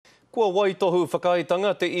Kua waitohu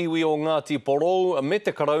whakaaetanga te iwi o Ngati Porou me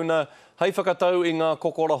te Karauna, hei whakatau i ngā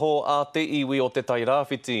kokoraho a te iwi o Te Tai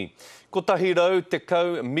Rawhiti. Ko tahi rau te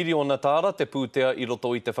kau miriona taara te putea i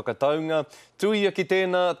roto i te whakataunga, Tuia ki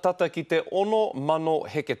tena, tata ki te ono mano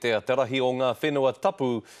heketea, te rahi o ngā whenua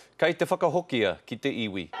tapu, kei te whakahokia ki te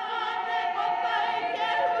iwi.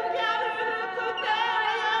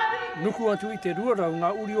 Nuku atu i te ruarau ngā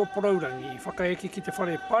uri o Poraurangi, whakaeki ki te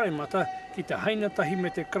whare paremata ki te haina tahi me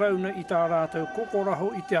te Karauna i tā rātou kokoraho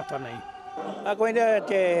i te atanei. A koina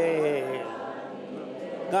te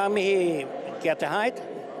ngā mihi kia te hait,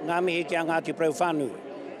 ngā mihi kia Ngati Porou whānui.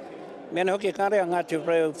 Mena hoki kare a Ngati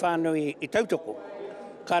Porou whānui i tautoko,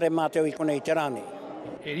 kare māteu i konei te rāne.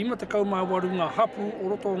 E 58 ngā hapu o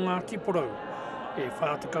roto o Ngati Porou, e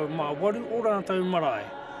 48 o rātou marae.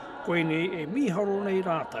 Koene e miharo nei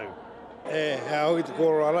rātou. Hea hoki te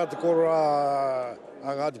koro ara, te koro a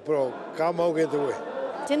Ngati Porou, ka mau ke te ue.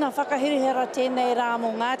 Tēnā whakahirihera tēnei rā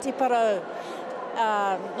mō Ngati Porou.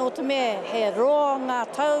 Nō te mea he roa ngā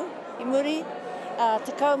tau i muri,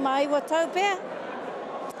 te kau maiwa tau pēr.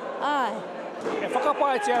 Ai. E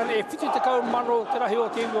whakapaetia e whiti te kau mano te rahi o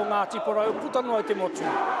te iwi o Ngati Porou, puta noa te motu.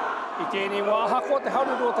 I tēnei wā hako te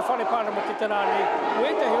haruru o te whare pārama ki te rāne,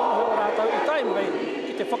 ue te heo o rātou i taimai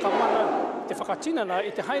ki te whakamana, te whakatinana i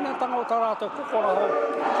te hainatanga o tā rātou kokoraho,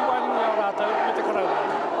 ki waininga o rātou me te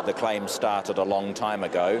Karauna. The claim started a long time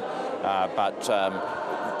ago, but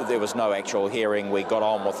there was no actual hearing. We got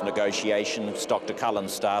on with negotiations. Dr. Cullen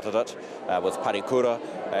started it with Parikura,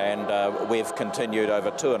 and we've continued over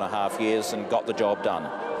 2.5 years and got the job done.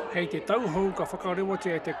 Hei te tauhou ka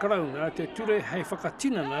whakarewatia te Karauna, te ture hei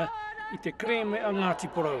whakatinana i te kreme a Ngati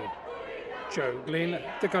Porou. Joe Glenn,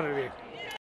 te Karere.